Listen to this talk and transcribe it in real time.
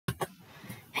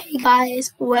Hey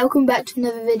guys, welcome back to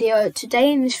another video.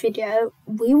 Today in this video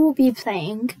we will be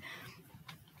playing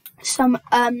some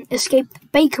Escape the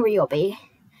Bakery obby.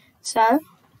 So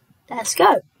let's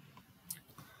go.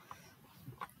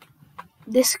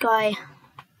 This guy,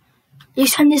 you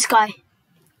turn this guy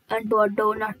into a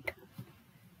donut.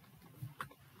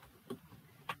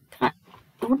 I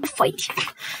want to fight you.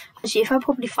 Actually, if I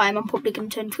probably fight him, I'm probably going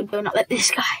to turn into a donut like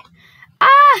this guy.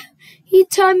 Ah! He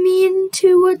turned me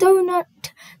into a donut.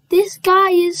 This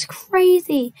guy is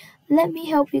crazy. Let me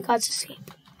help you guys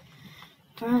escape.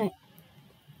 Alright.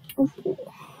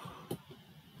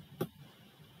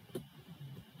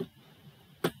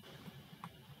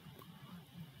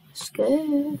 Let's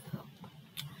go.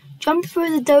 Jump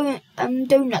through the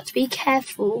donuts. Be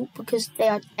careful because they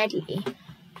are deadly.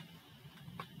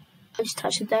 I just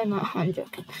touched the donut. I'm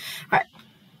joking. Alright.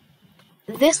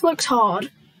 This looks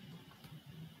hard.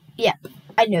 Yeah,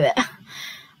 I knew it.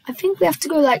 I think we have to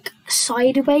go like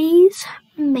sideways,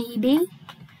 maybe.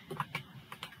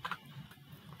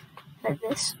 Like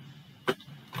this.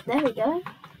 There we go.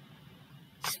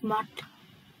 Smart.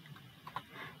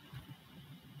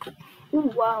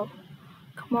 Oh wow.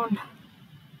 Come on.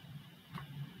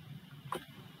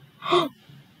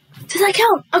 Does that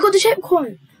count? I got the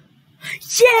checkpoint.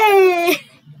 Yay!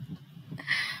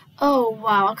 Oh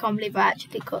wow, I can't believe I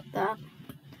actually got that.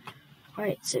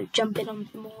 Alright, so jumping on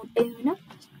more donuts.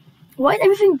 Why is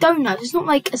everything donuts? It's not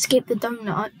like Escape the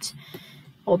Donut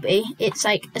obby. It's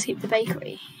like Escape the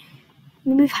Bakery. I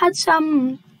mean, we've had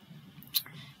some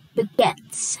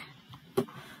baguettes.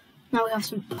 Now we have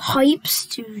some pipes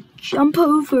to jump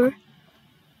over.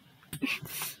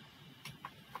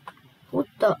 What?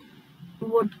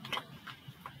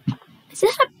 Is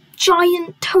this a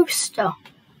giant toaster?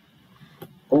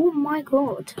 Oh my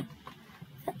god.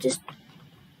 That just...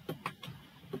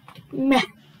 meh.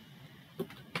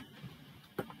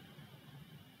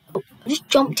 Oh, I just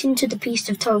jumped into the piece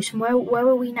of toast. And where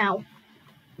are we now?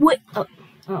 Wait. Oh.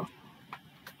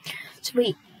 So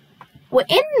we're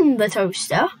in the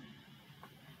toaster.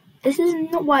 This is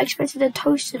not what I expected a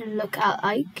toaster to look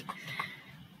like.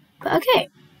 But okay.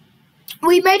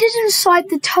 We made it inside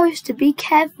the toaster. Be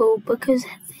careful because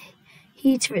the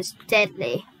heater is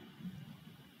deadly.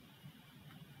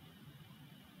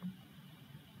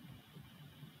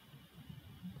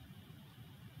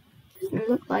 Doesn't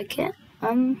look like it.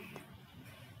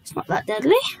 It's not that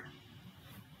deadly.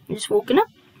 I'm just walking up.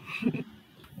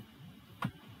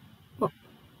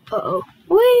 Uh-oh.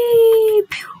 Whee!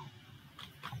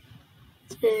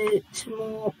 So, some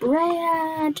more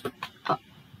bread. Oh.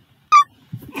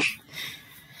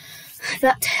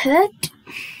 That hurt.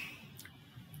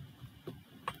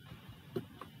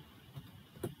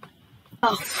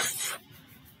 Oh.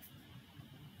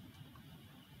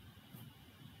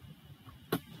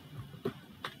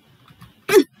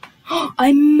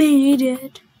 I made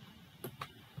it.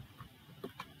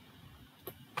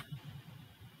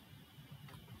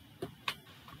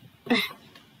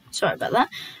 Sorry about that.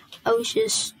 I was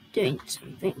just doing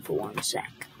something for 1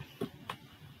 sec.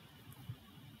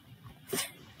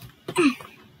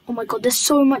 Oh my god, there's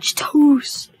so much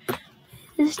toast.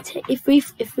 If we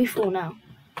fall now.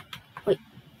 Wait.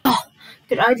 Oh,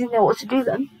 good. I didn't know what to do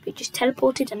then. We just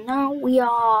teleported and now we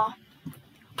are.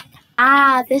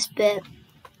 Ah, this bit.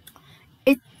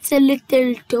 It's a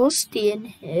little toasty in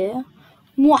here.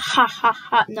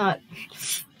 Mwahaha. No.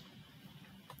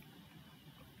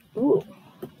 Ooh.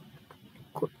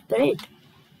 Good bread.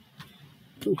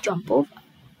 To jump over.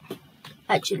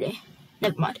 Actually,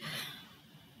 never mind.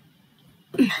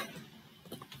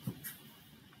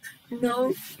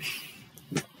 No.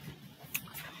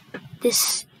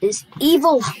 This is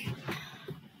evil.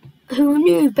 Who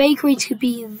knew bakeries could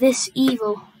be this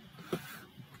evil?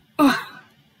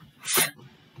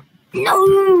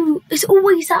 No! It's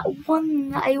always that one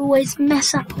that I always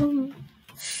mess up on.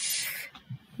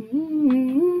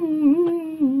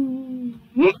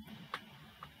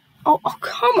 Oh,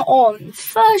 come on.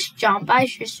 First jump.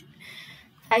 That's just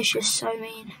so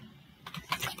mean.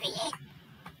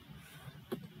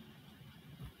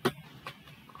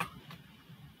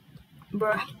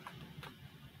 Bruh.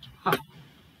 Oh.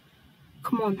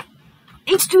 Come on.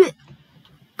 Let's do it.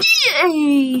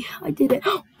 Yay! I did it.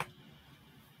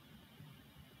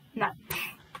 No.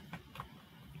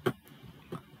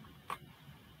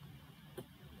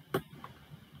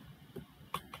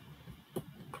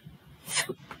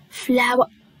 Flower.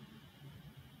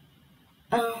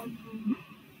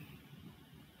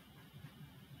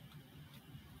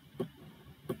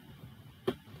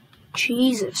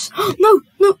 Jesus. No.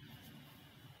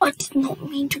 I did not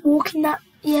mean to walk in that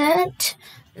yet.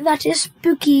 That is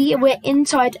spooky. We're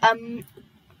inside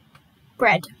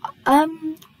bread. That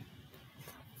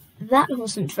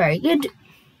wasn't very good.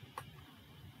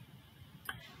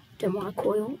 Don't want a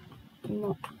coil.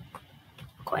 Not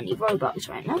got any Robux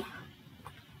right now.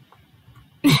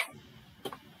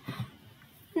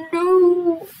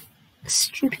 No,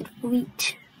 stupid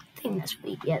wheat. I think that's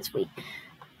wheat. Yeah, it's wheat.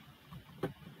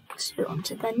 So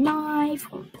onto the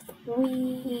knife, onto the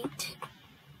wheat,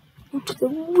 onto the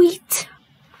wheat.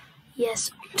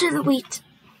 Yes, onto the wheat.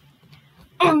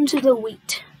 Onto the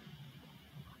wheat.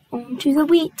 Onto the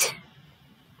wheat.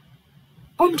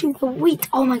 Onto the wheat.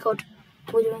 Oh my god,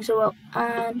 we're doing so well.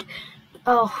 And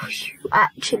oh, you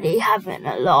actually having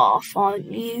a laugh,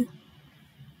 aren't you?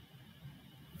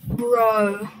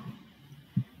 Bro.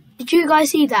 Did you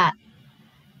guys see that?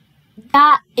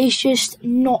 That is just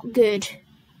not good.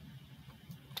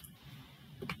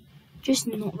 Just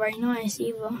not very nice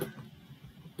either.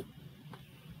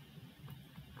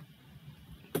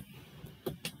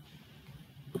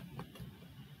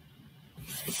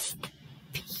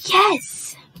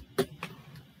 Yes!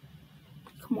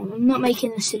 Come on, I'm not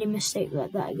making a silly mistake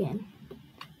like that again.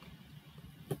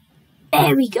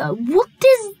 There we go. What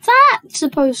is that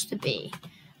supposed to be?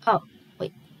 Oh,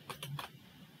 wait.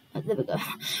 Oh, there we go.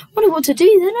 I wondered what to do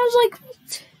then. I was like,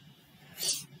 what?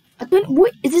 I don't.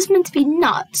 What is this meant to be?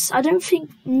 Nuts? I don't think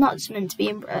nuts are meant to be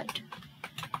in bread.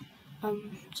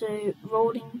 So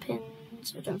rolling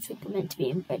pins. I don't think are meant to be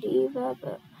in bread either.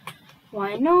 But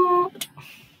why not?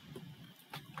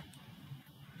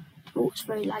 Oh, it's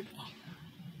very laggy.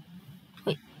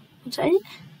 Wait, what's that?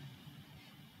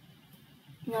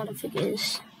 No, I don't think it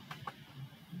is.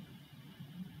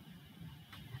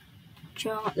 Do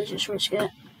you know what? Let's just risk it.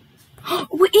 Oh,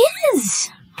 it is!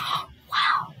 Wow.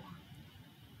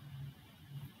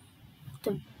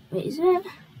 Wait, is it?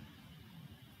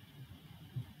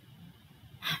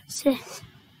 What's this?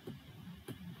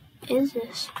 What is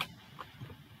this?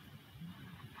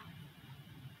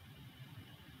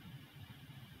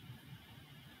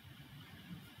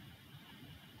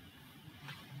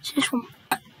 What's this one?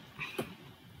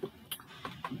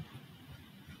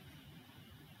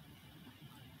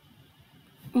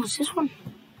 What's this one?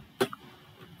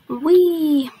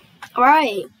 Wee!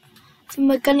 Alright. So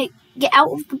we're gonna get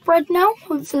out of the bread now,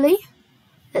 hopefully.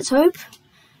 Let's hope.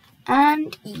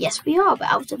 And yes, we are,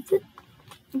 but out of the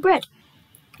bread.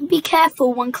 Be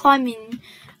careful when climbing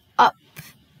up,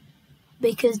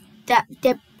 because that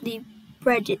deadly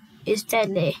bread is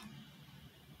deadly.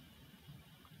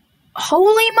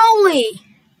 Holy moly!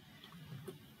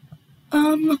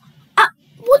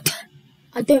 What?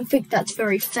 I don't think that's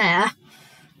very fair.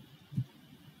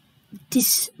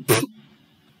 This.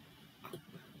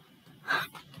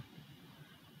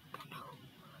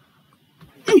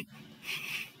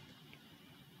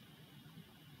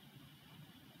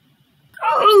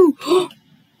 Oh!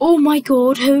 Oh my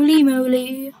god, holy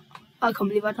moly. I can't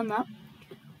believe I've done that.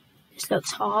 This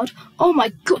looks hard. Oh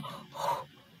my god.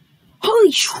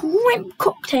 Holy shrimp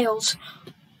cocktails.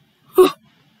 Oh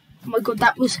my god,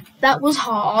 that was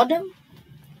hard.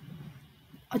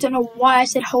 I don't know why I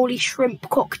said holy shrimp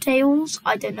cocktails.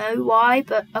 I don't know why,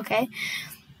 but okay.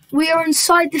 We are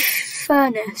inside the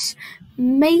furnace.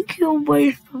 Make your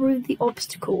way through the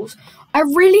obstacles. I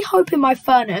really hope in my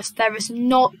furnace there is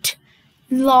not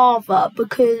lava,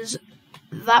 because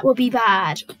that would be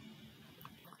bad.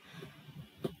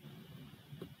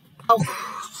 Oh,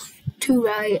 too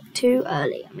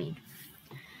early, I mean.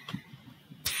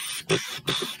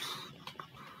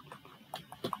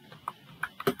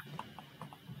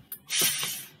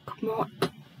 Come on.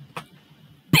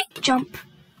 Big jump.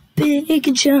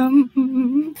 Big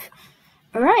jump.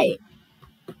 Alright.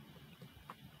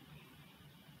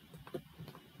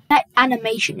 That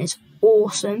animation is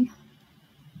awesome.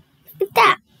 Look at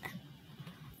that.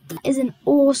 That is an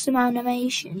awesome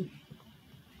animation.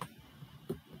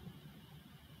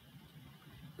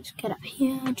 Let's get up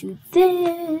here, do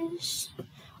this.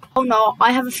 Oh no,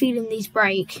 I have a feeling these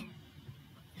break.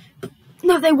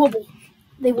 No, they wobble.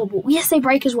 They wobble. Yes, they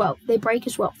break as well. They break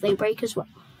as well. They break as well.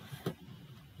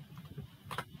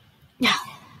 Yeah.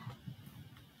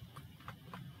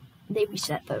 They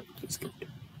reset though. It's good.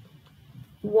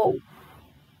 Whoa.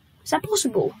 Is that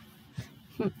possible?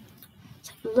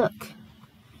 Let's have a look.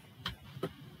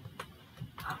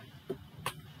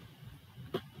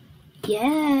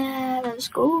 Yeah, let's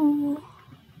go.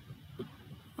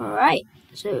 Alright,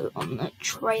 so on the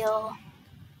trail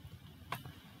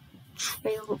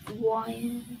of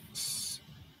wires.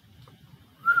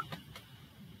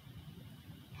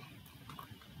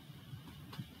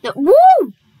 Woo!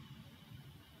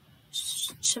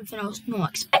 Something I was not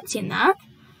expecting that.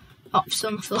 Oh, it's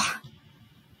on the floor.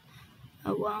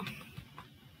 Oh well.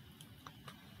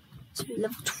 So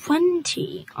level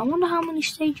 20. I wonder how many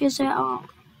stages there are.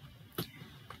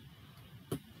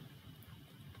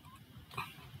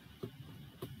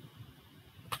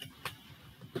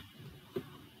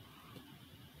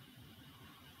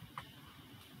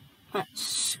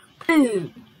 Let's go.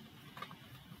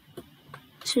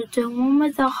 So the one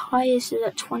with the highest is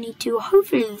at 22.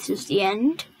 Hopefully this is the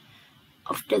end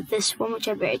after this one, which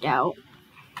I very doubt.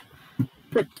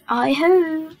 But I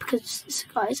hope, because this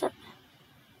guy's at...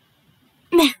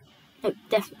 No,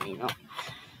 definitely not.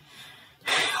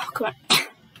 Oh, come on.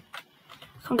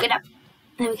 Come on, get up.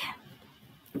 There we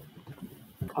go.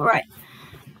 Alright.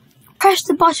 Press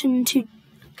the button to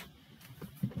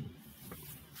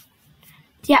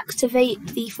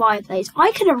deactivate the fireplace.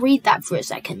 I couldn't read that for a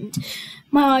second.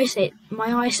 My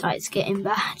eyesight's getting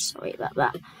bad. Sorry about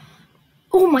that.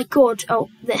 Oh my god. Oh,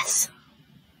 this.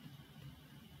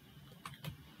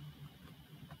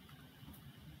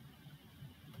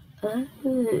 Oh.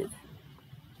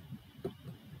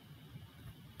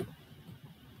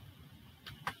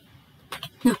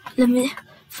 No, let me...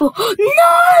 No!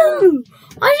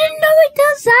 I didn't know it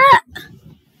does that!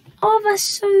 Oh, that's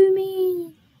so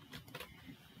mean.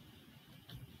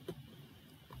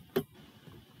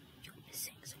 You're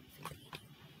missing something.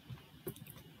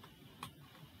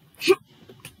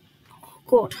 Oh,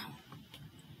 God.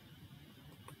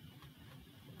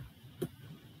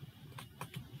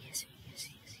 Yes.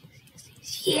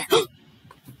 Yeah.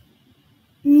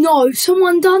 No,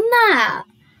 someone done that.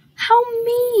 How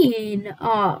mean.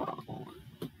 Oh.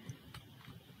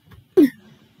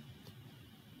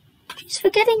 She's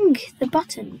forgetting the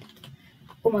button.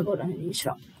 Oh my god, I need to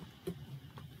stop.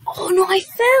 Oh no, I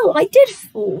fell. I did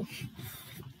fall.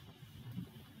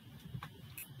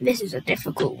 This is a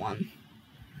difficult one.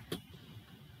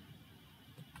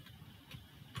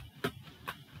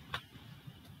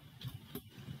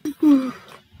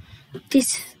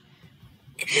 This...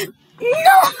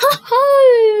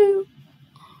 No!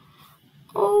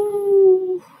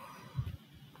 Oh.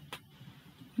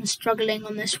 I'm struggling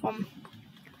on this one.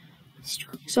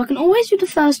 So I can always do the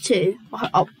first two.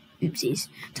 Oh, oopsies.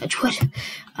 Touch wood.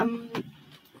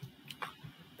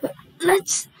 But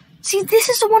let's see. This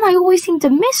is the one I always seem to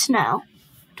miss now.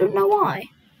 Don't know why.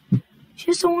 It's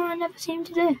just the one I never seem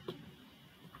to do.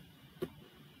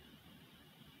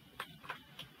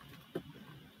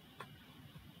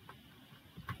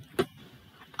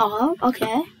 Oh,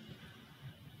 okay.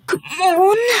 Come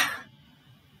on!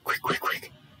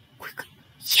 Quick.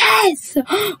 Yes!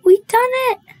 We done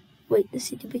it! Wait, let's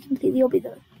see, did we complete the obby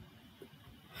though?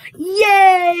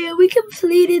 Yay! We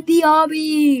completed the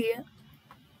obby!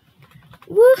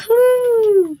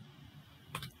 Woohoo!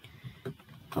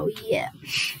 Oh yeah.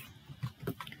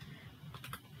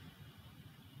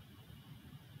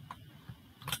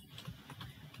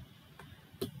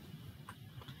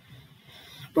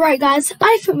 Right guys,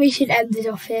 I think we should end this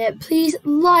off here. Please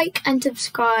like and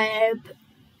subscribe.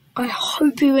 I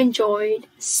hope you enjoyed.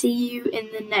 See you in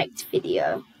the next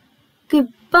video.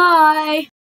 Goodbye.